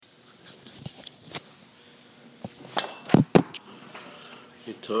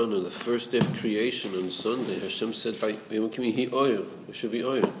Matana, the first day of creation on Sunday, Hashem said, He oil. There should be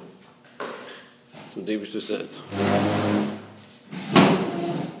oil. That's what David just said.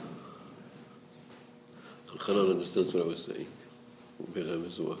 Al-Khanan understands what I was saying. What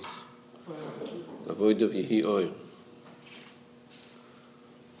Beremez was. Avoid of Yehi oil.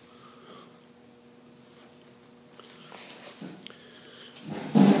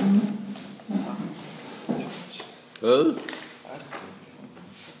 Huh?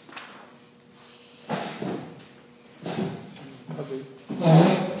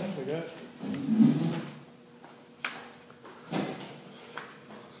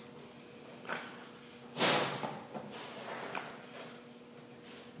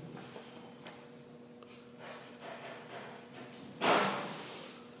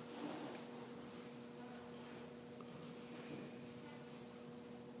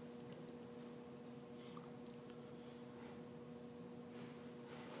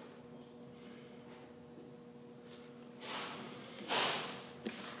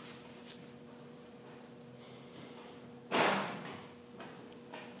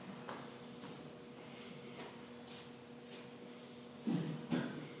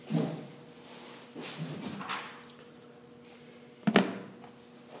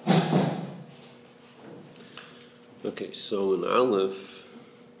 Okay, so in Aleph,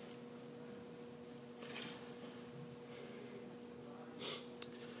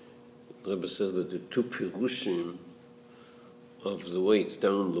 the Rebbe says that the two pirushim of the way it's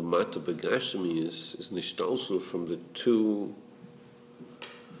down Lamata Begashmi is nishtalsul from the two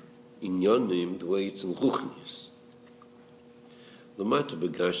inyanim, the way it's in Ruchnis. Lamata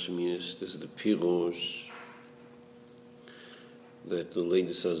Begashmi is the pirush that the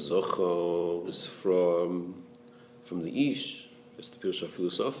ladies Hazocha is from the Ish. That's the Pirush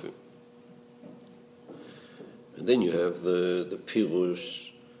HaPhilosophy. And then you have the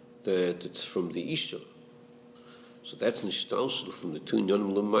Pirush that it's from the Isha. So that's Nishtalshul from the two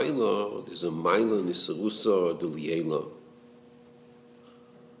Inyanim L'mayla. There's a Maila, Nisarusa, the Liela.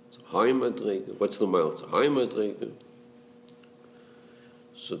 It's a high Madrega. What's the Maila? It's a high Madrega.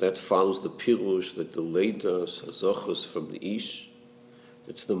 So that follows the Pirush that the Leidas Hazochas from the Ish.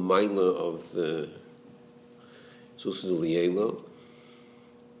 That's the Maila of the it's also the Liela.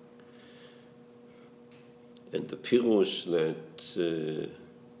 And the Pirush that the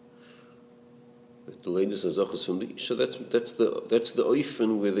latest Azachas from the so that's the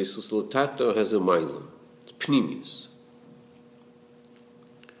Oifen where the Suslatata has a Maila. It's Pnimis.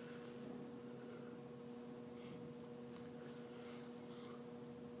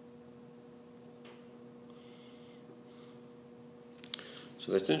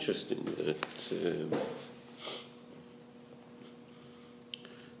 So that's interesting that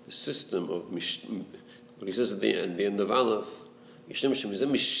the system of what he says at the end of Aleph, from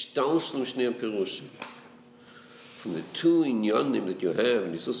the two inyanim that you have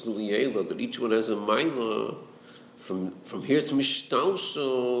in the that each one has a maila, from here it's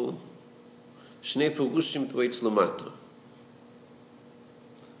mishtalsel shnei perushim to eitz lamata.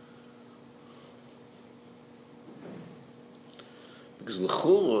 Because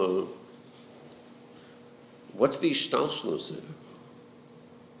l'chura, what's the ishtalshelus there?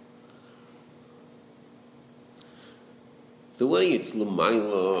 The way it's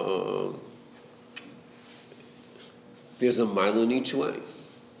l'mayla, there's a maila in each way.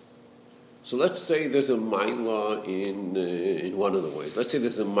 So let's say there's a maila in one of the ways. Let's say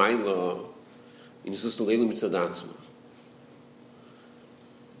there's a maila in Yisus Leila Mitzadatzma.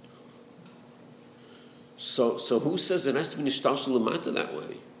 So who says it has to be nishtalshel lamata that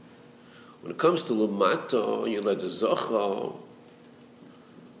way? When it comes to lamata, you let the zocha.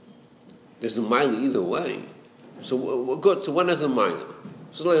 There's a maila either way. So we're good. So one has a maila.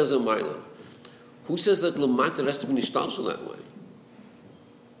 So one has a maila. Who says that lamata has to be nishtalshel that way?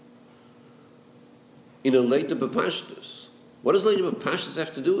 In a later bepashtus. What does later bepashtus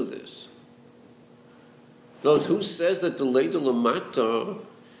have to do with this? No, it's who says that the later lamata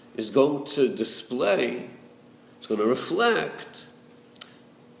is going to display, it's going to reflect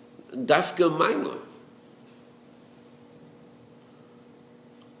dafka maila.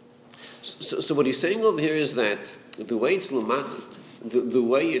 So what he's saying over here is that the way it's lamata, the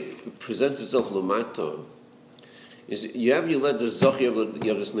way it presents itself lamata, is you have Yoled the Zoch, you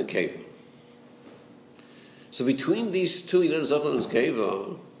have this nekeva. So between these two, Yoled the Zoch and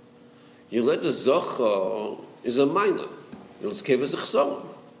nekeva, Yoled the Zoch is a maila, Yoled the nekeva is a chesron.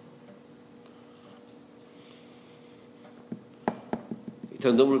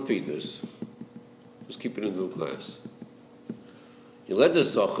 Don't repeat this. Just keep it into the class. You let the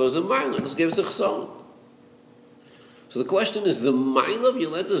zocha as a minor. Let's give it a chesron. So the question is, the Maila of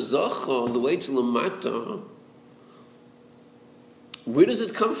Yeled Zocha, the way it's Lamata, where does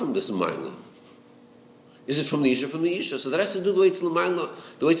it come from, this Maila? Is it from the Isha, from the Isha? So that has to do with the way it's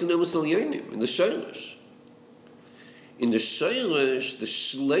Lamaila, the way it's in Emes Elyonim, in the Shayrish. In the Shayrish, the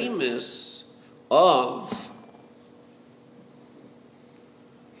Shleimus of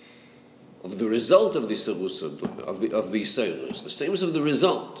the result of the Sarusa, of the Shayrish, the Shleimus of the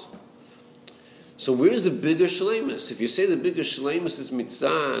result. So where is the bigger Shleimus? If you say the bigger Shleimus is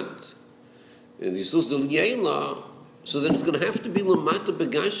Mitzad, the Yisus del Yela, so then it's going to have to be Lamata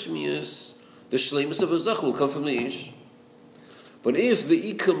Begashmias. The Shleimus of a Zach will come from the Ish. But if the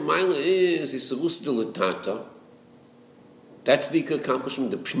Ika Maila is Yisus del Tata, that's the Ika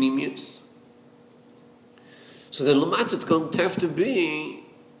accomplishment, the Pnimius. So then Lamata it's going to have to be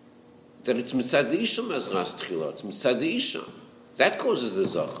that it's Mitzad the Isha Mazras Tchila, it's Mitzad the Isha. That causes the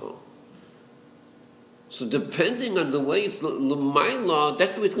Zach. So depending on the way it's Lamaila,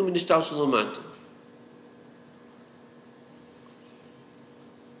 that's the way it's going to be Nishtal Shel Lamata.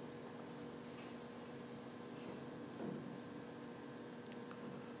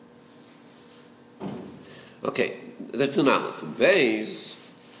 Okay, that's an Aleph. Beis.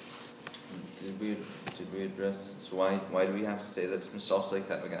 Did we address? So why do we have to say that it's Mishal like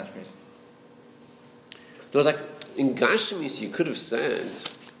that with Gashmis? No, like in Gashmis, you could have said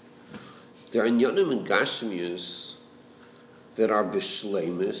there are Inyanim and Gashmis that are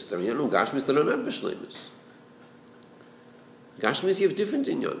Bishleimus. There are Inyanim and Gashmis that are not Bishleimus. Gashmis, you have different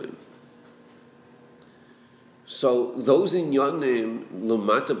Inyanim. So those Inyanim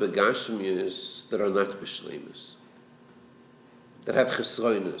Lamata Begashmis that are not Bishleimus, that have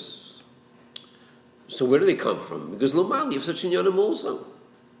Chesroinus. So where do they come from? Because Lamal, you have such Inyanim also.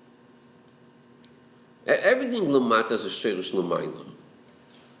 Everything Lamata is a Sheirish Lamayla.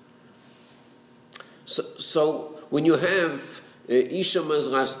 So when you have Isha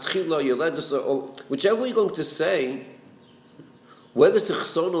Mazras Tchila, Yoledus, or whichever you're going to say, whether it's a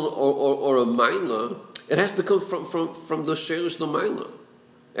Chson or a Maila, it has to come from the Sheirish Lamayla.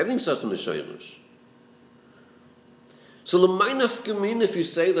 Everything starts from the Sheirish. So Lamayla Fkamin, if you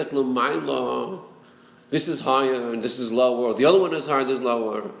say that Lamayla, this is higher and this is lower, or the other one is higher, this is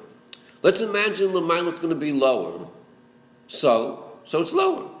lower. Let's imagine Lamayla is going to be lower. So it's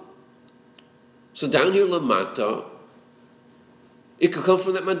lower. So down here, Lamata, it could come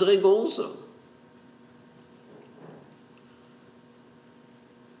from that Madriga also.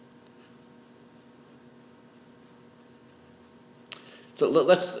 So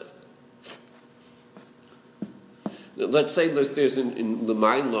let's say there's in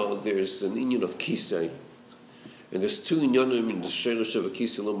Lamaila, there's an Inyan of Kisei, and there's two Inyanim in the Sheirish of a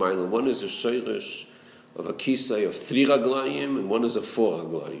Kisei Lamaila. One is a Sheirish of a Kisei of 3 Raglayim, and one is of 4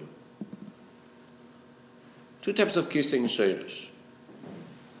 Raglayim. Two types of Kisei in Sheirish.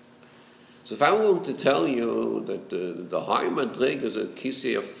 So if I were going to tell you that the high Madrig is a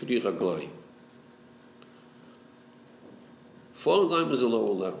Kisei of 3 Raglayim, 4 Raglayim is a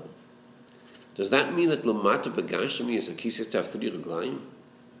lower level. Does that mean that Lamata Begashmi is a Kisei to have 3 Raglayim?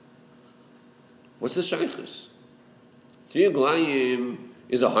 What's the Shaykhis? 3 Raglayim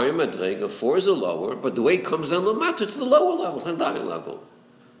is a higher Madrig, 4 is a lower, but the way it comes down Lamata, it's the lower level, it's not the higher level.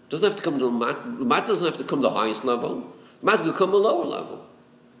 It doesn't have to come to Lamata. Lamata doesn't have to come to the highest level. Lamata could come to the lower level.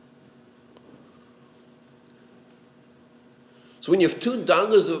 So when you have 2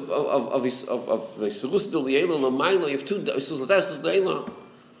 dagas of Yisrus del Yela Lamaila, you have 2 Yisrus del Yela.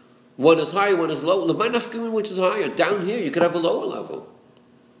 One is higher, one is lower. L'maynafkim, which is higher. Down here, you could have a lower level.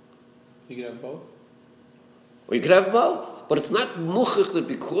 You could have both? Or you could have both. But it's not muchach that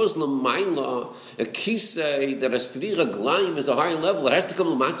because l'mayla, a kisei that has 3 raglayim is a higher level, it has to come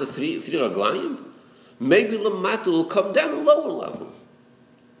l'mata 3 raglayim. Maybe l'mata will come down a lower level.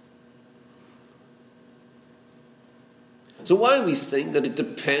 So why are we saying that it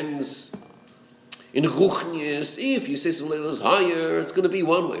depends? In Ruchnius, if you say Sulela is higher, it's going to be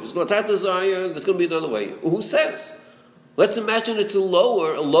one way. If Sulatata is higher, it's going to be another way. Who says? Let's imagine it's a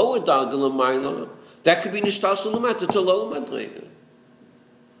lower Dag Lamaila. That could be Nishtal Shulamata to lower Madrega.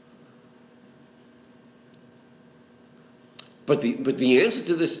 But the answer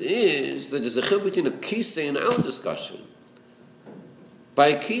to this is that there's a chil between a kisei and our discussion. By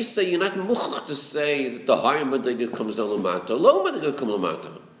a kisei, you're not much to say that the higher Madrega comes down Lamata, lower Madrega comes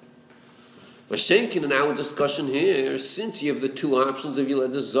Lamata. But Shenkin, in our discussion here, since you have the 2 options of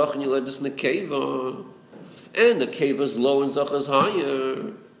Yiled Zoch and Yiled Nekeva, and the Nekeva is low and Zoch is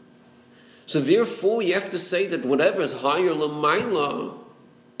higher, so therefore you have to say that whatever is higher Lamaila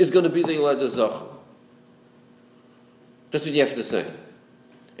is going to be the Yiled Zoch. That's what you have to say.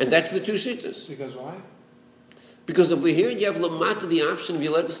 And that's the 2 shittas. Because why? Because over here you have lamata, the option of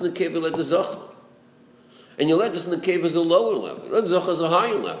Yeledus Nekev, Yeledus Zocha. And Yeledus Nekev is a lower level. Yeledus Zocha is a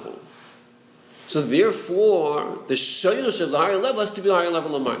higher level. So therefore, the shayush of the higher level has to be a higher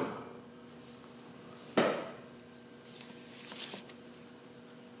level of mind.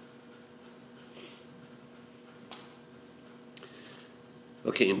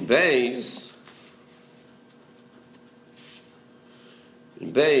 Okay, in Beis,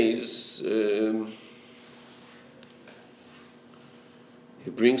 he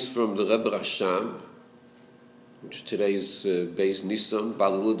brings from the Rebbe Rasham, which today is Beis Nisan,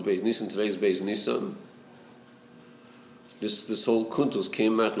 Balilud Beis Nisan, today is Beis Nisan. This whole kuntus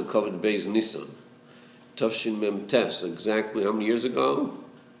came out to cover Beis Nisan. Tavshin Mem Tes, exactly how many years ago?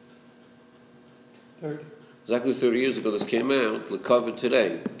 30. Exactly 30 years ago this came out, covered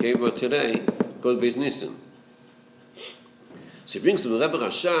today. Came out today, go to Beis Nisan. So he brings from the Rebbe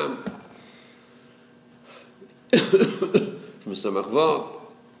Rasham, from Samach Vav,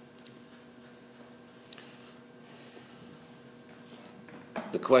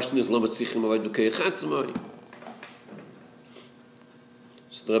 the question is, Lo Matzichim Avoid B'Kei Chatzmai.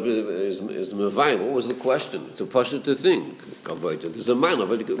 So the Rebbe is Mevayim. What was the question? It's a pasha to think. There's a mile.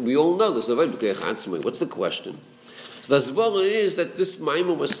 We all know this. What's the question? So the Zbora is that this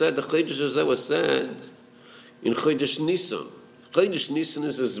Maimon was said, the Chodesh Hazeh was said in Chodesh Nisan. Chodesh Nisan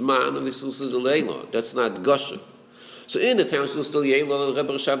is a Zman of Yisusa D'Leila. That's not Gosha. So in the time of Yisusa D'Leila, the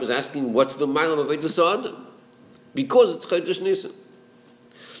Rebbe Rashab is asking, what's the mile of Avodas Adam? Because it's Chodesh Nisan.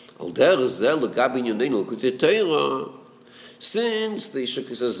 Al der Zeh L'Gabi Yonenu L'Kutei Torah, since the Isha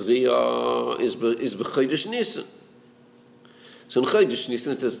Ki Tazria is b'Chodesh Nisan. So in Chodesh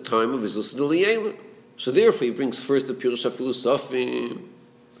Nisan it is the time of Yisusa D'Leila. So therefore he brings first the Pirush HaPhilosophy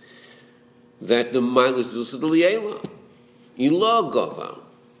that the mile is Yisusa D'Leila. Ilah Gava.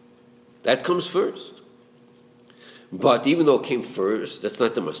 That comes first. But even though it came first, that's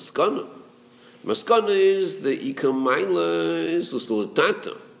not the Maskana. Maskana is the Ika Maila is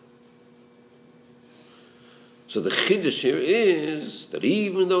Yisusa. So the Chiddush here is that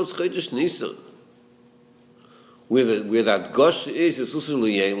even though it's Chodesh Nisan, where that Gosh is Yisusa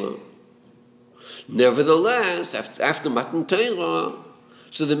L'Yela, nevertheless, after Matan Torah,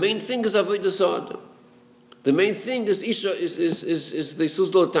 so the main thing is Avodas Adam. The main thing is Isha is the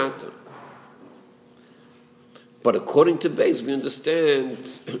Yisusa L'Tata. But according to Beis, we understand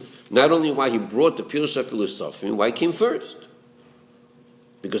not only why he brought the Pirush HaPhilosophy, why it came first.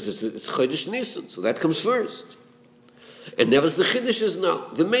 Because it's Chodesh Nisan, so that comes first. And never the Chiddush is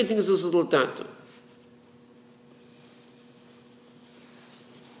no. The main thing is Yisusa L'Tata.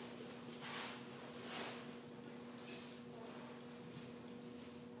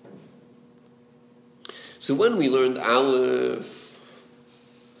 So when we learned Aleph,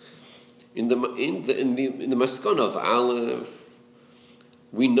 in the Maskana of Aleph,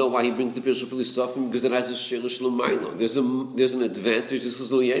 we know why he brings the Pirush HaPhilosophy, because it has a Sherish L'Mayla. There's an advantage, this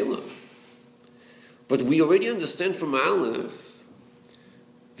is L'Yela. But we already understand from Aleph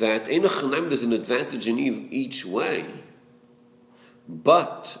that there's an advantage in each way.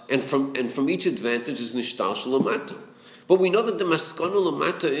 But from each advantage is Nishtar Shalamata. But we know that the Maskana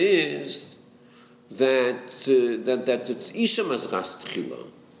Lamata is that it's Isha Mazras Tchila,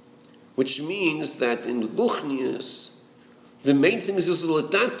 which means that in Ruchnius the main thing is Yisusa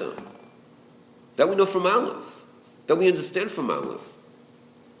L'Tata. That we know from Aleph. That we understand from Aleph.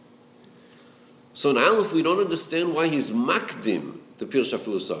 So in Aleph we don't understand why he's Makdim, the Pirush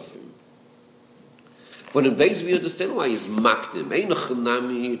HaPhilosophy. But in Beis we understand why he's Makdim.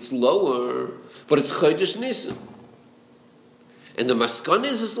 Einachanami, it's lower, but it's Chodesh Nisan. And the Maskana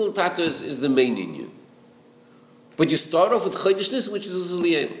is L'Tata is the main inyan. But you start off with Chodesh Nisan, which is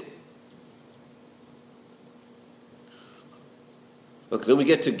L'Yela. Okay, then we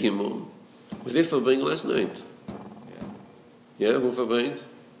get to Gimel. Was there Fabring last night? Yeah, who Fabring?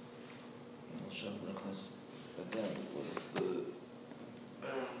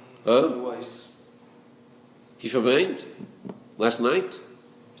 Huh? He Fabring? Last night?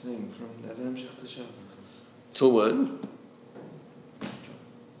 Till when?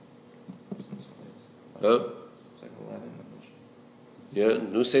 Huh? Yeah,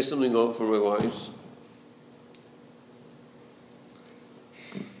 no, say something over for my wives.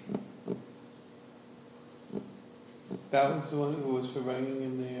 That was the one who was for writing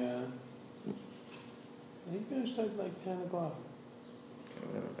in the. He finished at like 10 o'clock. Okay,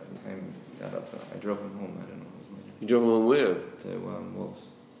 whatever. By the time he got up, I drove him home. I don't know. It was later. You drove him home where? To Wolves.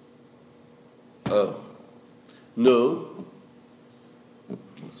 Oh. No.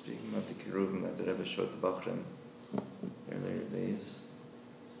 He was speaking about the Kiruvim that the Rebbe showed the Bachrim earlier days.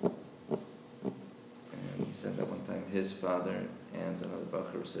 And he said that one time his father and another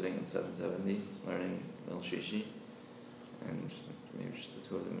Bacher were sitting in 770 learning El Shishi, and maybe just the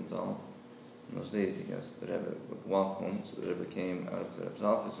two of them in Zal. In those days, I guess the Rebbe would walk home, so the Rebbe came out of the Rebbe's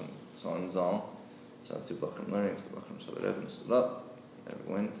office and saw in Zal, saw the two Bachrim learning, so the Bachrim saw the Rebbe and stood up. The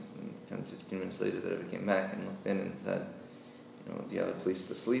Rebbe went, and 10 to 15 minutes later, the Rebbe came back and looked in and said, do you have a place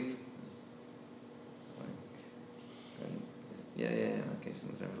to sleep? Okay, so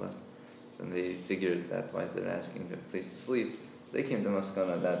the Rebbe left. So they figured that why is they asking for a place to sleep? So they came to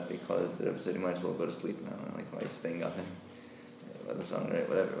Maskana that because the Rebbe said you might as well go to sleep now. And why are you staying up? What's wrong, right?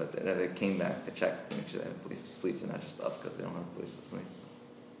 Whatever. But the Rebbe came back to check to make sure they have a place to sleep. So not just up because they don't have a place to sleep.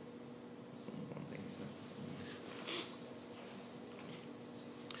 One thing. So.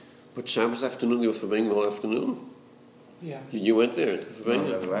 But Shabbos afternoon, you were verbringen all afternoon? Yeah. You went there to verbringen?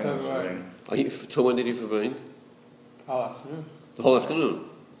 No, February. So when did you verbringen? All afternoon. The whole afternoon?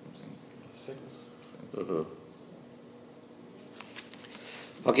 Sickness.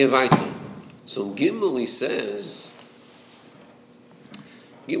 Okay, weiter. So Gimel, he says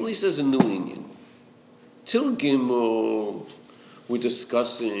a new Indian. Till Gimel, we're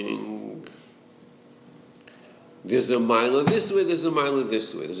discussing there's a mile this way, there's a mile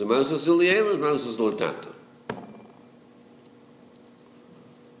this way. There's a mile says Liela, there's a mile says Latata.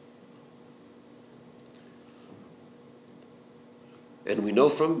 And we know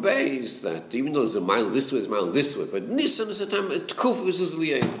from Beis that even though there's a mile this way, there's a mile this way, but Nisan is a time, Tkuf is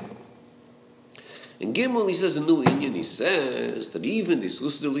Liela. In Gimel, he says a new Indian, he says that even this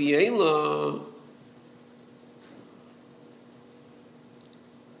Lus de Liela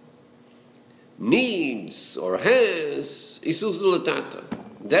needs or has Isus Latata.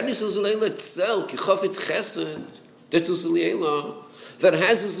 That Isus Liela itself, Ki Chofetz Chesed, that's Isus Liela, that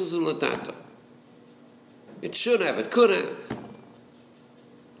has Isus Latata. It should have, it could have.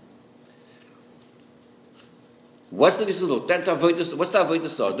 What's the Isus? That's Avodas. What's the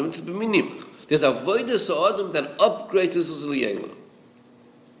Avodas Adam? It's b'minimach. There's Avodas Adam that upgrades Isus Liela.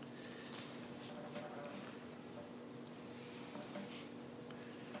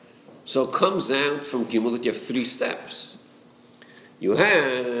 So it comes out from Gimel that you have 3 steps. You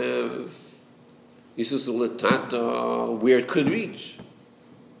have Isus Latata where it could reach,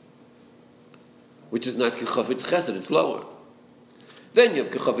 which is not Kechofetz Chesed, it's lower. Then you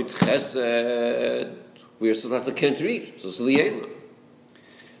have Kechofetz Chesed where Latata can't reach, so it's Liela.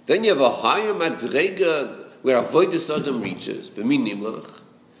 Then you have a higher Madrega where Avodas Adam reaches, b'minimach,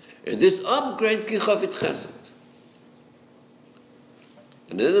 and this upgrades Kechofetz Chesed.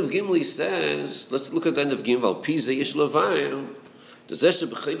 And the end of Gimel he says, let's look at the end of Gimel, Pizah Yesh Levayim, the Zeshe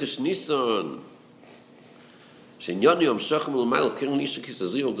B'Chodesh Nisan, Shenyoni Yom Shachem L'Mayl Maamar Isha Ki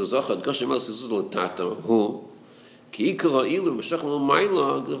Tazria the Zachad Goshem El Sizuz L'Tata Hu Ki Ikar Ha'ilu M'Shachem L'Mayl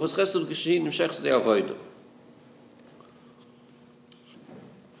L'Chos Chesed G'Shein M'Shech Sedei Avodah.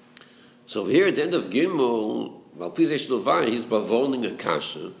 So here at the end of Gimel, Al Pizah Yesh Levayim, he's bavoning a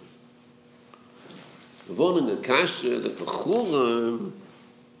kasha. Bavoning a kasha that the Chulam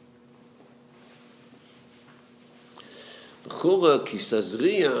Ki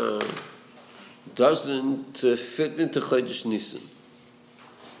Tazria doesn't fit into Chodesh Nisan.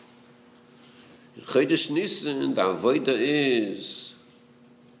 In Chodesh Nisan, the Avodah is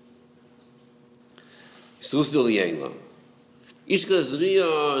Isus de Liela. Ish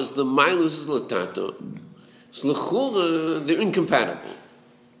Tazria is the Mailus Latata. So L'chura, they're incompatible.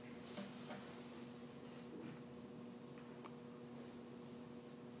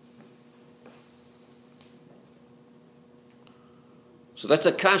 So that's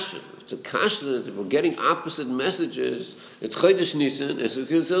a kasha. It's a kasha that we're getting opposite messages. It's Chodesh Nisan, it's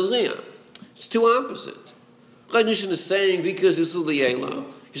Tazria. It's two opposite. Chodesh Nisan is saying because this is Liela.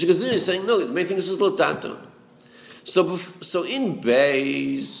 Tazria is saying no, the main thing is Latata. So in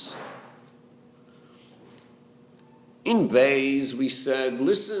Beis we said,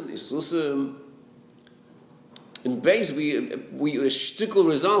 listen. In Beis we shtickle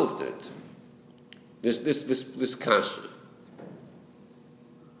resolved it. This kasha.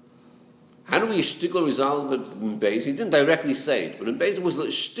 How do we shtickle resolve it in Beis? He didn't directly say it, but in Beis it was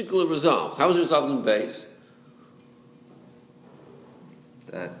shtickle resolved. How was it resolved in Beis?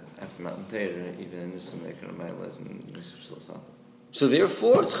 That after Matan Torah, even in Nisan, they can remind us in Nisan. So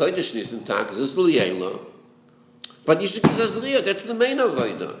therefore, it's Chodesh Nisan Takas, it's Liela. But Isha Ki Tazria, that's the main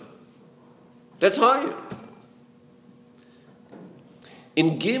Avodah. That's higher.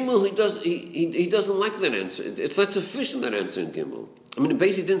 In Gimel, he doesn't like that answer. It's not sufficient, that answer in Gimel. I mean, in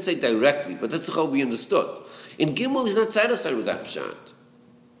Beis he didn't say directly, but that's how we understood. In Gimel, he's not satisfied with that pshat.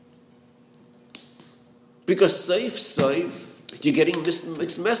 Because safe, you're getting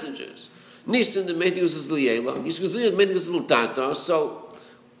mixed messages. Nissen, the Medius is Liela. He's considered Medius is Tata. So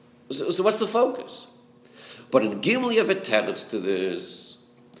what's the focus? But in Gimel, you have a teretz to this.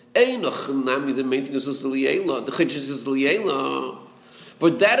 Einoch nami the Medius is Liela. The Chidges is Liela.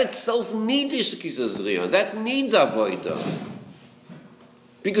 But that itself needs Isha Ki Tazria. That needs avoida.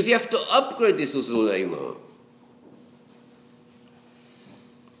 Because you have to upgrade this Liela.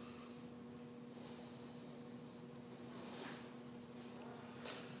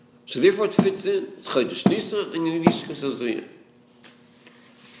 So therefore it fits in. It's Chodesh Nisan and you need Isha Ki Tazria.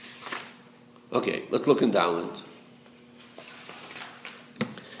 Okay, let's look in Dalet.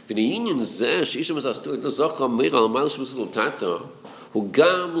 V'ne'inyan zeh she'isha mazastil et hazocha meira al mal sh'mizul tata hu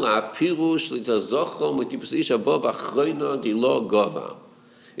gam la'apirush l'tazocha m'tipus isha bo b'achroina di lo gova.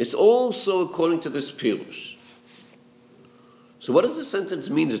 It's also according to this pirush. So what does the sentence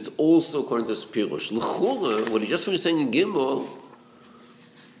mean? It's also according to this pirush. L'chura, what he just finished saying in Gimel,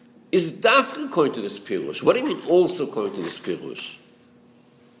 is dafka according to this pirush. What do you mean also according to this pirush?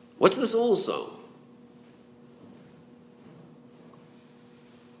 What's this also?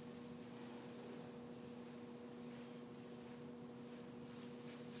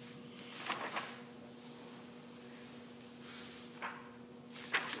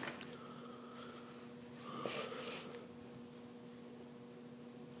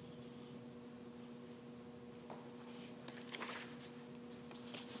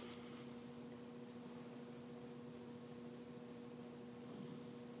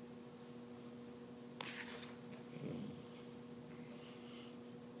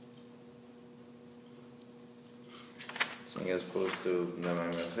 As opposed to Maamar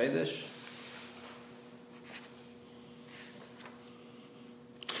Isha.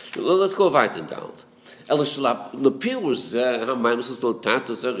 Let's go weiter down. The pirush Maamar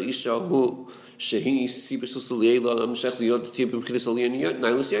Isha hu shehi sibish l'sliela amshach ziyod tibim chilis aliyah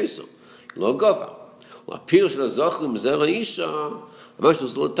nailas yisum lo gova. The pirush l'zochim zera Isha Maamar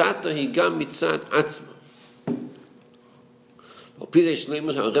Isha he gam mitzad atzma. Al pizay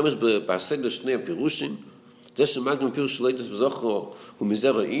shleimus ha'remes b'aseg l'shnei pirushim. זה שמגנו פירוש שליטס בזוכרו הוא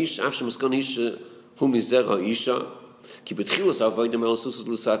מזרע איש, אף שמסכן איש הוא מזרע אישה, כי בתחילת העבודה מעל סוסת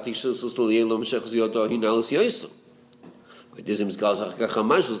לסעתי, סוסת לילה, משך זיודו, הנה אלס יסו. וזה מסגל אחר כך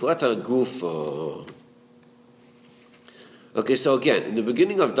משהו, זה לאט הגוף. Okay, so again, in the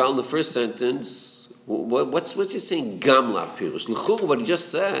beginning of Dal, in the first sentence, what's he saying? Gam la pirush. L'chur, what he just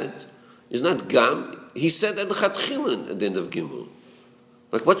said is not gam. He said at the chatchilin at the end of Gimel.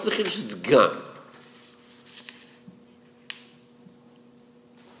 Like, what's the chiddush? It's gam.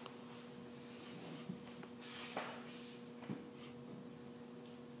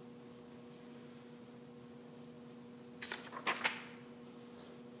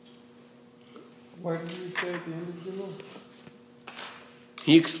 Why did you say at the end of Gimel?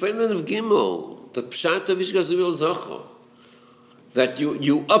 He explained in of Gimel that Pshat of Isha Ki Tazria that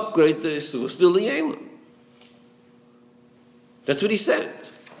you upgrade the Isus to Liela. That's what he said.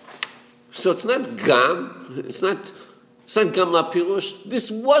 So it's not Gam. It's not Gam La Pirush.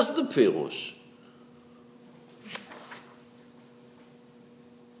 This was the Pirush.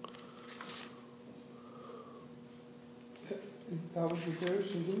 That was the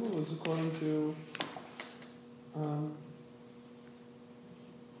Pirush in Gimel, was according to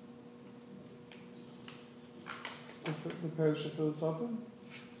the Pirush of philosophy.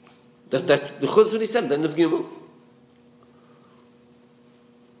 That's the Chutz what he said, the end of Gimel.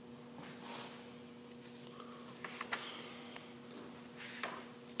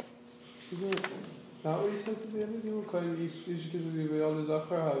 Isn't it not what he says at the end of Gimel? You should give the Ve'ol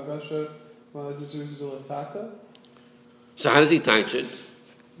Zachar HaGasha Ma'azizuz de Lasata. So how does he teach it?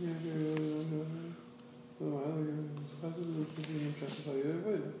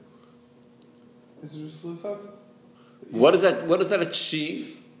 What does that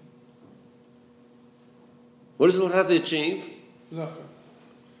achieve? What does it have to achieve?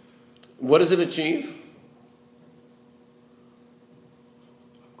 What does it achieve?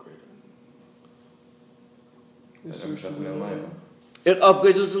 It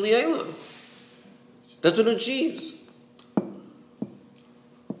upgrades us to Liela. That's what it achieves.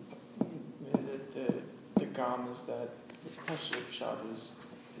 The gam is that the Pasha Pshat is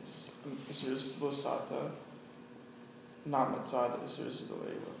it's Isrus Losata, not Matzad Isrus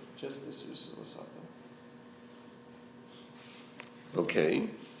Loela, just Isrus Losata. Okay.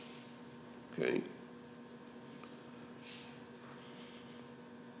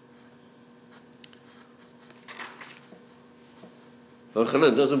 Well,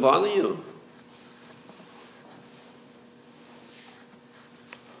 Chanan, it doesn't bother you.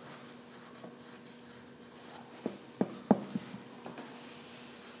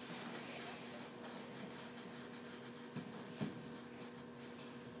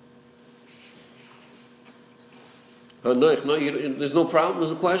 No, there's no problem.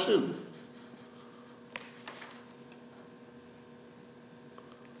 There's a question.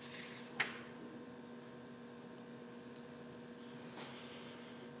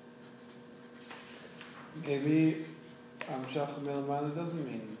 Maybe Amshach Melamala doesn't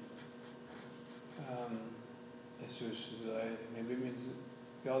mean maybe it means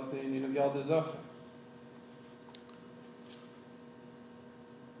Yal Dezacha.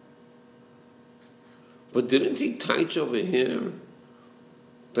 But didn't he teach over here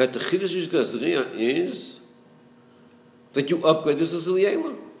that the Chiddush Isha Ki Tazria is that you upgrade this as a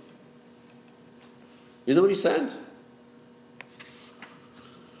Liela? You know what he said?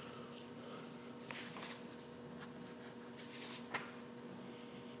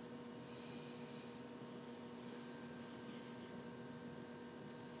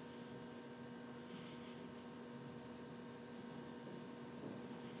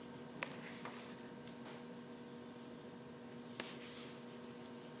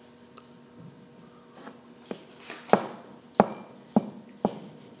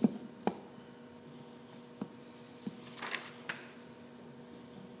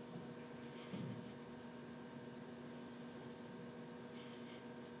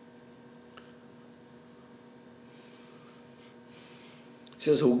 He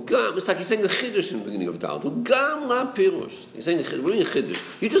says, it's like he's saying a chiddush in the beginning of Dalet. Hugam la pirush. He's saying a chiddush. What do you mean a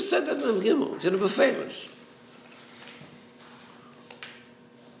chiddush? You just said that in the Gimel. He said a beferish.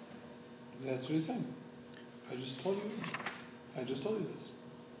 That's what he's saying. I just told you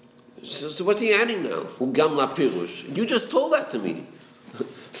this. So what's he adding now? Hugam la pirush. You just told that to me.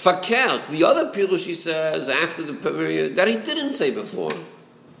 Fakert, the other pirush he says after the period that he didn't say before.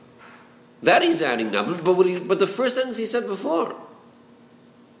 That he's adding now. But the first sentence he said before.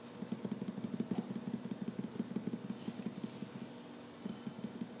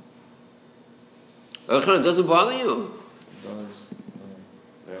 It doesn't bother you. It does.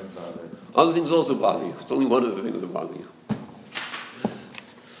 Very bothered. Other things also bother you. It's only one of the things that bother you.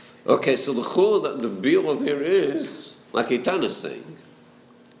 Okay, so the bill of here is, like Eitan is saying,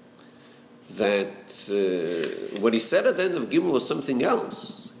 that what he said at the end of Gimel was something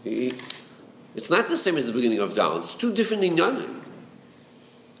else. It's not the same as the beginning of Dalet. It's two different inyanim.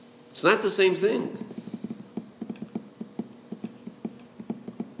 It's not the same thing.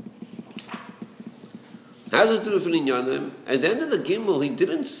 How's it do with Inyanim? At the end of the Gimel, he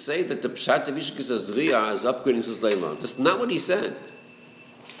didn't say that the Pshat of Isha Ki Tazria is upgrading Sus Leila. That's not what he said.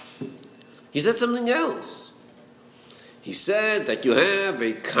 He said something else. He said that you have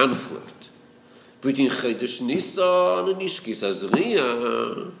a conflict between Chedesh Nisan and Isha Ki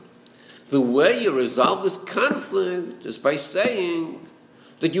Tazria. The way you resolve this conflict is by saying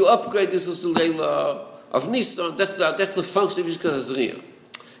that you upgrade the Sus Leila of Nisan. That's the function of Isha Ki Tazria.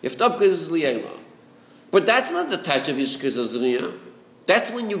 You have to upgrade Sus Leila. But that's not the touch of Isha Ki Tazria.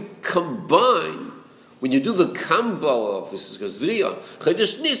 That's when you combine, when you do the combo of Isha Ki Tazria,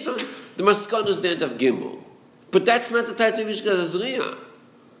 Chedesh Nisan, the Maskana is the end of Gimel. But that's not the touch of Isha Ki Tazria.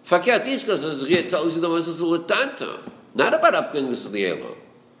 Fakert Isha Ki Tazria tells you the Maskana, not about upgrading Isha Ki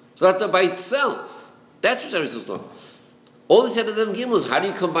So that's by itself. That's what Shabbos is talking. All he said at the Gimel is how do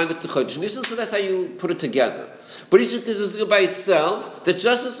you combine it to Chedesh Nisan, so that's how you put it together. But Isha Ki Tazria by itself, the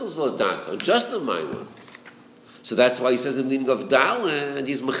justice is Latanta, just the Maimon. So that's why he says in the beginning of Dalet,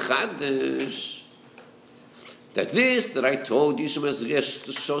 he's Mechadish. That I told you, shows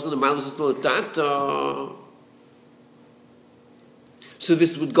in the Maimon of Latanta. So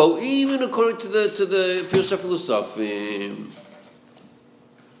this would go even according to the Pirush HaPhilosophy.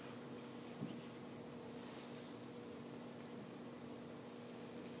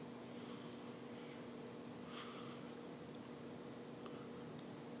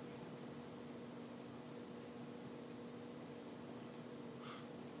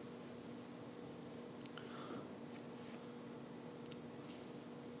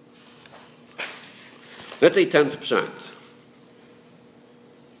 That's a tense pshat.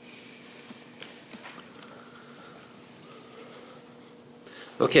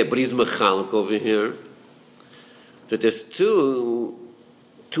 Okay, but he's mechalik over here. That there's two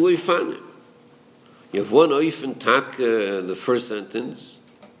oifanim. You have one oifan tak, the first sentence,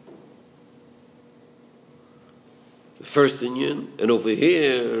 the first inyan, and over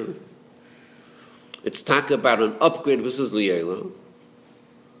here it's tak about an upgrade versus liyela.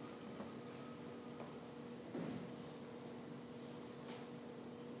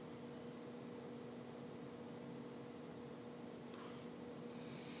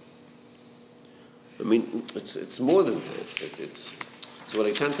 I mean, it's more than that. It's what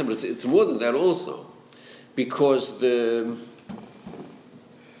I can't say, but it's more than that also, because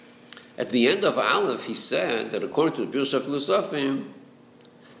At the end of Aleph, he said that according to the Pirush HaPhilosophem,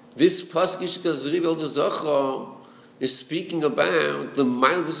 this Pasuk Isha Ki Tazria is speaking about the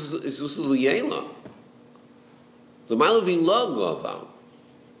Mile of Isus, the Mile of Ilah.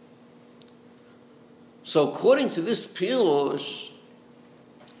 So according to this Pirush,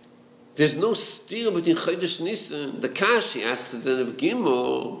 there's no steer between Chodesh Nisan. The Kash he asks at the end of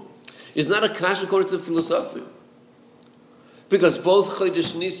Gimel is not a Kash according to the philosophy. Because both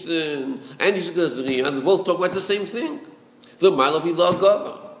Chodesh Nisan and Isha Ki Tazria, they both talk about the same thing. The Mile of Ilah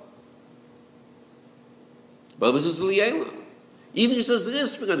Gava. Mile of Isus L'Yela. Even Isha Ki Tazria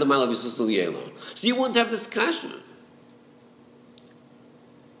is speaking of the Mile of Isus L'Yela. So you won't have this Kasha.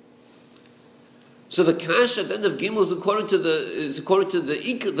 So the kasha at the end of Gimel is according to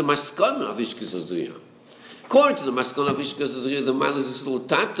the maskana of Isha Ki Tazria. According to the maskana of Isha Ki Tazria, the mile is a little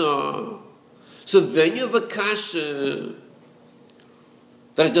tato. So then you have a kasha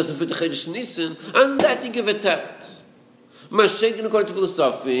that it doesn't fit the Chodesh Nisan, and that you give a teretz. Mashiach, according to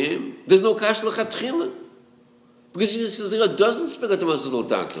philosophy, there's no kasha l'chatchila, because Isha Ki Tazria doesn't speak at the mile is a little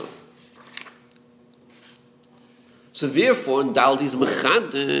tato. So therefore, in Dal is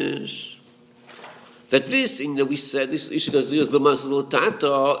mechadish. That this thing that we said, this Isha Ki Tazria is the Masal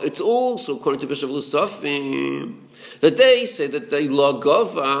Tata, it's also according to Pirush HaPhilosophem, that they say that they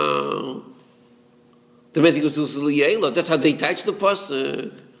logova, the main thing is L'Yela. That's how they touch the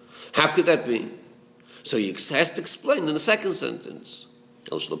pasuk. How could that be? So he has to explain in the second sentence.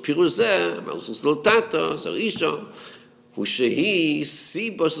 El Shlo Piruzeh, Masal Tata, Zar Isha, Hu Shehi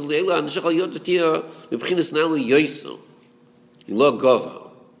Siba L'Yela, and Shachal Yodatia, Mibchinas Na'u Yoyso, logova.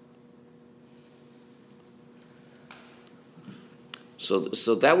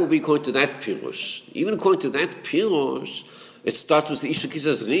 So that will be according to that Pirush. Even according to that Pirush, it starts with the Isha Ki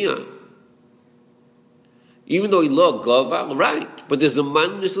Tazria. Even though he lo gova, right, but there's a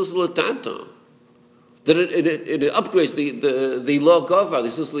man nisus l'tata. That it upgrades the lo gova, the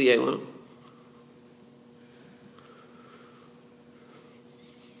nisus l'yela.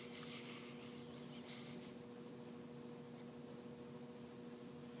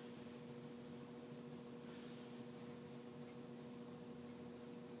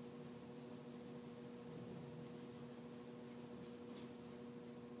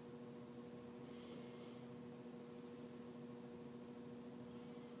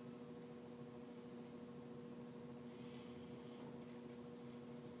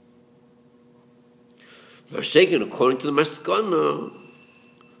 Shaken according to the maskana.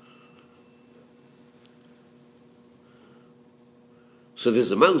 So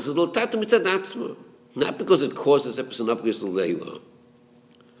there's a man who says, "Lo tata mitzad atzma," not because it causes a person upgrade to leila.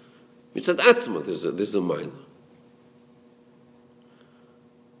 Mitzad atzma, there's a mile.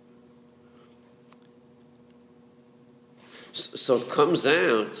 So it comes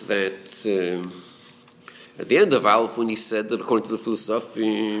out that at the end of Aleph, when he said that according to the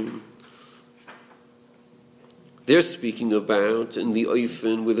philosophy, they're speaking about in the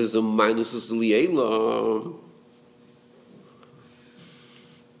Oifen where there's a minus L'Yela.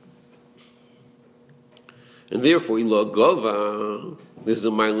 And therefore, Ilah Gova, there's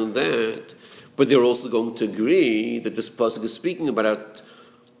a mile in that. But they're also going to agree that this pasuk is speaking about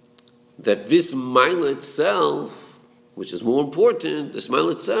that this mile itself, which is more important, this mile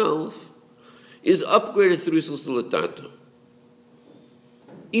itself, is upgraded through Silsilatata.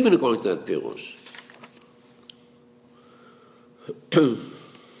 Even according to that Pirush.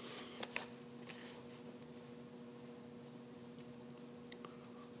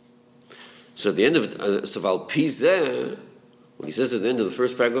 So at the end of Saval Pizeh, when he says at the end of the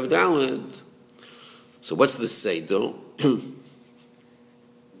first paragraph of Dalet, so what's the Seido?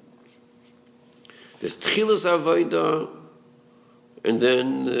 There's Tchilas Avodah, and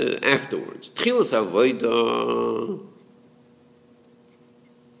then afterwards. Tchilas Avodah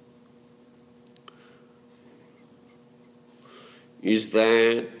is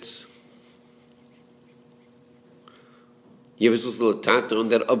that you have a Susul Taton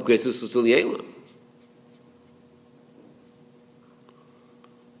that upgrades to Susul Yela.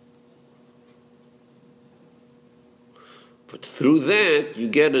 But through that, you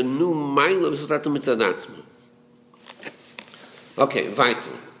get a new mile of Susul Taton Mitzadatzma. Okay,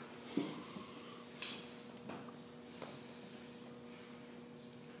 vital.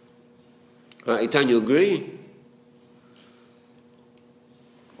 Itan, you agree?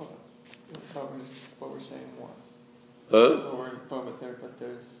 But we're saying more. Huh?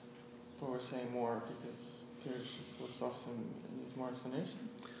 But we're saying more because Pirush L'Sofim needs more explanation.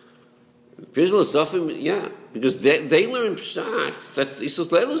 Pirush L'Sofim, yeah, because they learn Pshat that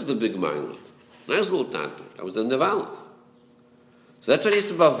Isus Leila is the big mile. That was Lo Tato. That was the Nevalov. So that's why it's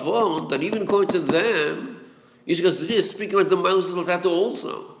about that even according to them, Isha Ki Tazria is speaking about the Ma'alos of Tata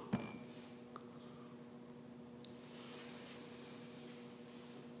also.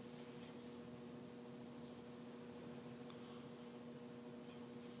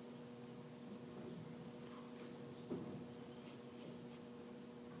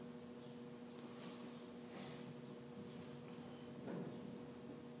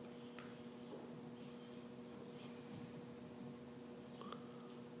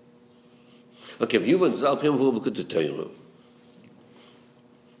 Okay, if you want to help him, we'll look at the Torah.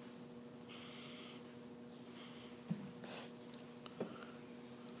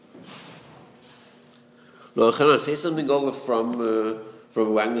 Now, can I say something over from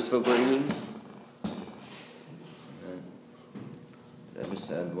Wagner's Verbringen? Rebbe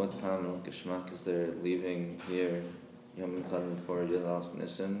said, what time and Geschmack is there leaving here Yom Kippur before Yud Aleph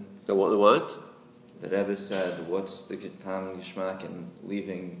Nisan? The what? The Rebbe said, what's the time and Geschmack in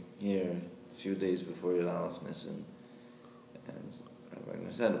leaving here a few days before Yud Aleph Nisan? And Rabbi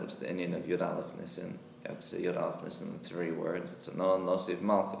said, what's the Indian of Yud Aleph Nisan? You have to say Yud Aleph Nisan, it's a very word. It's a non-nosiv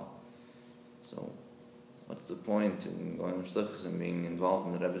malka. So, what's the point in going to shlichus and being involved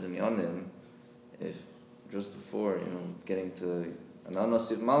in the Rebbe's and Yonim if just before, getting to a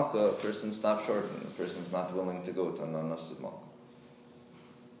non-nosiv malka, a person stops short and the person's not willing to go to a non-nosiv malka?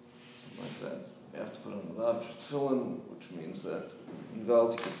 Something like that. You have to put on the Vav Tefillin, which means that in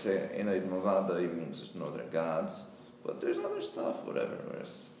Velt you could say Einaid Mavada, it means there's no other gods, but there's other stuff, whatever.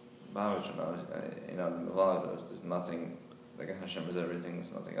 Whereas Baruch Einaid Mavada, there's nothing, like Hashem is everything,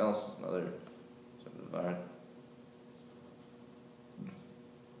 there's nothing else, another sort of Var.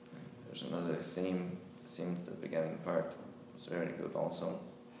 There's another theme, the theme to the beginning part was very good also.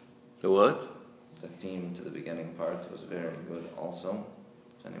 The what? The theme to the beginning part was very good also.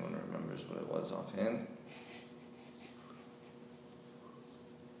 If anyone remembers what it was offhand.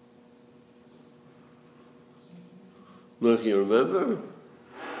 Mark, you remember?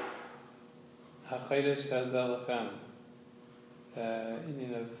 HaChodesh Hazalachem.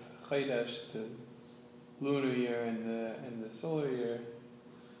 Indian of Chodesh, the lunar year and the solar year.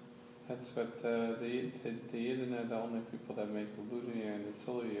 That's what the Yidden are the only people that make the lunar year and the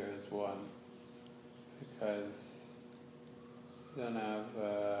solar year as one. Because you don't have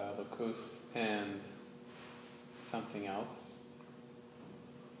Lakus and something else.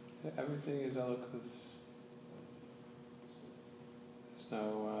 Everything is Lakus.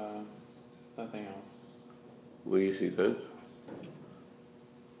 There's nothing else. Where do you see that?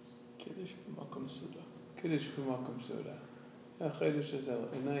 Kiddush b'makom suda. Kiddush b'makom suda. Chodesh is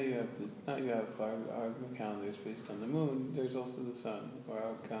now you have this. Now you have our calendar is based on the moon. There's also the sun. Or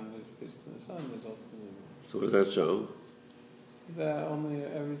our calendar is based on the sun. There's also the moon. So what does that show? That only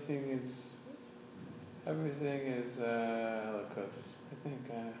everything is Holocaust. I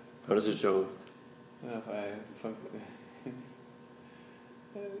think. How does it show? I don't know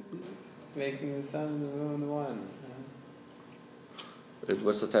if making the sun and the moon one. And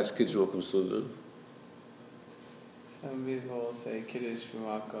what's attached to Kiddush Makom Suda? Some people say Kiddush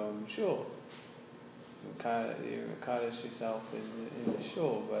Makom Shul. You Kaddish yourself in the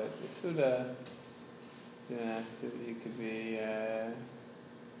shul, but the Suda. You don't have to. You could be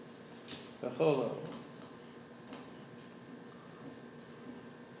Becholo.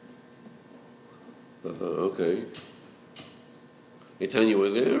 Okay. Eitan, you were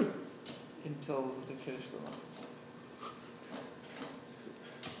there? Until the Kiddush b'makom.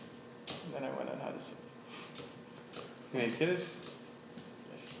 Then I went on how to sit. You made Kiddush?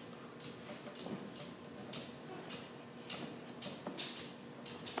 Yes.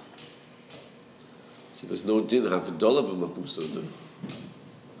 So there's no din have a dollar b'makom suda.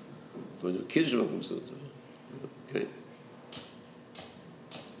 So Kiddush b'makom suda. Okay.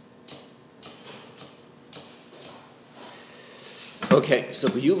 Okay, so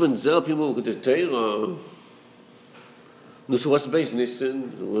Yuvan Zel people look at the Torah. No, so what's based in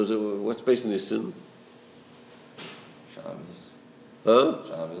Nisan? What's based in Nisan? Shabbos. Huh?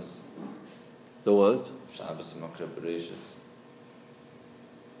 Shabbos. The what? Shabbos and Makra Bereshis.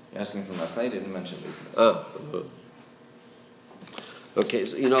 You're asking from last night, I didn't mention business. Okay,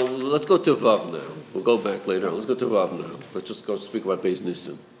 so, let's go to Vav now. We'll go back later on. Let's go to Vav now. Let's just go speak about Beis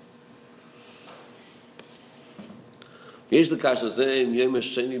Nisan. יש לקש הזה עם יום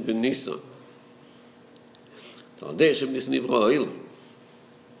השני בניסן. אתה יודע שבניסן נברא האילם.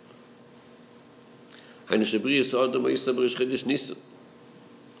 היינו שבריא יסוד מה יסוד בריש חידש ניסן.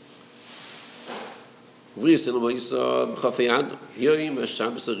 בריא יסוד מה יסוד בחפי עד. יום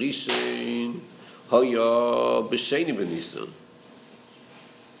השבס הראשון היה בשני בניסן.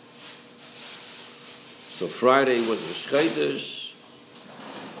 So Friday was Rish Chodesh,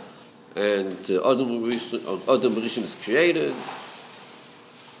 and Adam Rishon is created,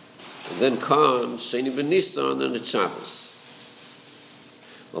 and then comes Sheni B'Nisan and it's Shabbos.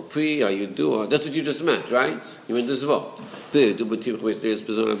 Well, how you do? That's what you just meant, right? You meant this word. Du betiv chweis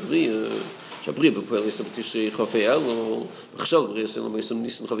bezon abria. Shabria b'poel yisam tishrei chofei elo. B'chshol b'ria yisam yisam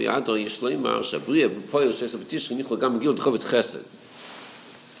nisan chavei adar yishleimar. Shabria b'poel yisam tishrei nichol gam gil d'chovetz chesed.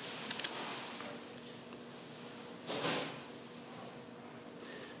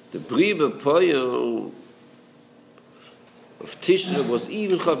 The bria b'poel of Tishrei was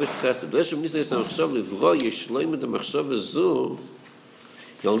even chovetz chesed. B'leshem nisan yisam chshav livro yishleimar the machshav azu.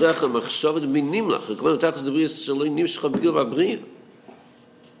 ילדך המחשב דמינים לך, וכמובן תחס דברי שלא נמשך בגיל בבריא.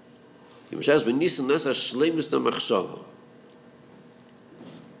 למשל, אז בניסן נעשה שלמוס המחשב.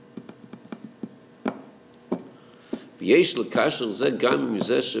 ויש לקשר זה גם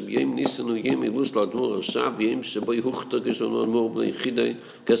מזה שביום ניסן הוא יום אילוש לאדמו"ר הרשע, ויום שבו יהוכתו כשאנו לאדמו"ר ביחידי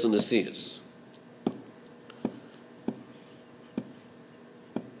כסר נשיאס.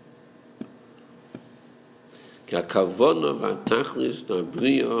 כי הכוונה והתכלס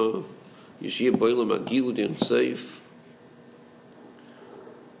והבריאה ישיהיה בעולם הגילוי דאינסוף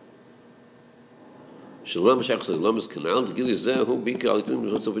שלא משך זה לא מסכנל וגילוי זה הוא בעיקר על כלים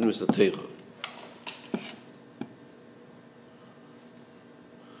לראות סבינים מסתתרה.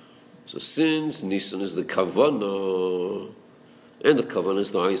 So since Nisan is the kavana and the kavana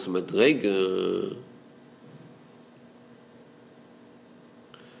is the highest madrega,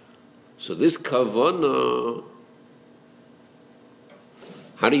 so this kavana,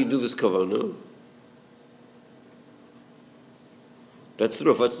 how do you do this kavana? That's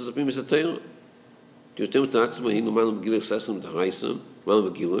true. What's the Sapim Misatayra? Do you tell me that Atzma Hinu Malam Begiloi Sasam D'Haraisam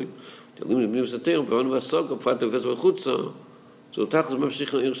Malam Begiloi? Tell me Begiloi Misatayra B'Hanu V'Asog P'Fat V'Fetz V'Chutza. So Tachas Mavshich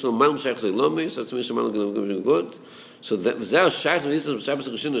Irshal Malam Shaykh Zay Lomes Atzma Yisha Malam Begiloi Good. So that Zay Shaykh V'Yisam Shabbos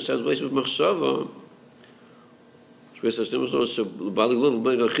Rishon Shabbos V'Yisam Machshava. Shpes Hashem Shlo Sh'Bali Lula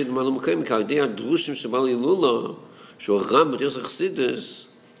B'Nei Rachid Malam Mekayim K'Adei HaDrushim Sh'Bali Lula Sh'O Ram B'Tiras HaChassidus.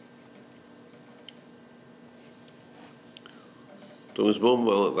 Thomas Baum,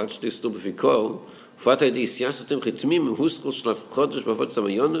 watch this to be called. Fat ID siasatem khitmim huskel shlaf khodesh bafot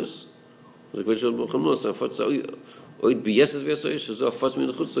samayones. Ich will schon bekommen, dass fat oid bieses wie so fast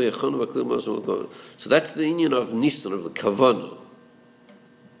mit gut so yakhon va klima so. So that's the union of Nisan, of the kavana.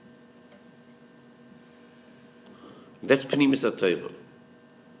 That's pnimis atayva.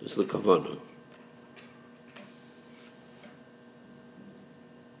 It's the kavana.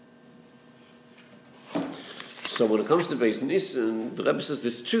 So when it comes to Beis Nisan, the Rebbe says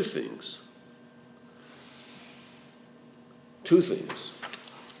there's two things.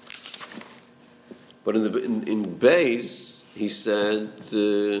 But in Beis, he said,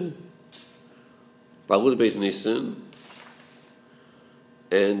 Balud Beis Nisan,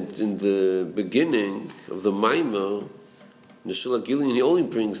 and in the beginning of the Maamar, Neshula Gilin, he only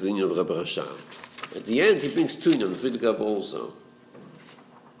brings the union of Rebbe Rashab. At the end, he brings two union, Vidgab also.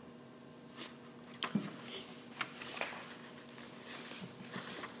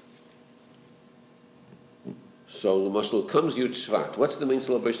 So the Mashal comes Yud Shvat. What's the main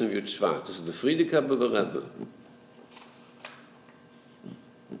celebration of Yud Shvat? This is the Friedekab of the Rebbe.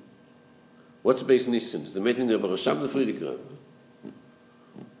 What's Beis Nisan? Is the main thing the Rebbe Rashab, the Friedekab Rebbe?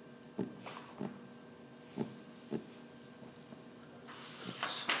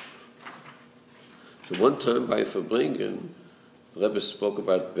 So one time by Fabringen, the Rebbe spoke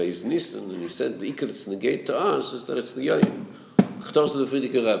about Beis Nisan, and he said the Iker that's negate to us is that it's the Yayim. Ch'tos the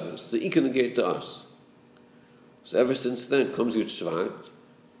Friedekab Rebbe. It's the Iker negate to us. So ever since then comes Yud Shvat.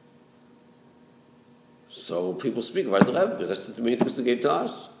 So people speak about the Rebbe because that's the main thing to get to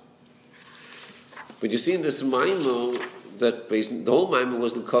us. But you see in this Maamar that the whole Maamar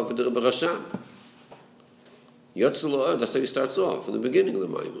was the cover of the Rebbe Rashab. Yotzelo, that's how he starts off in the beginning of the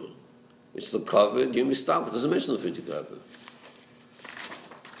Maamar. It's the cover, Yom Yistalk. It doesn't mention the Friedekab Rebbe.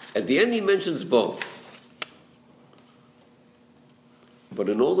 At the end he mentions both. But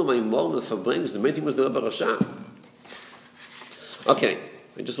in all the Maamar that Fabrengs, the main thing was the Rebbe Rashab. Okay,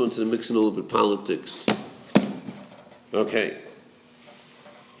 I just wanted to mix in a little bit politics. Okay.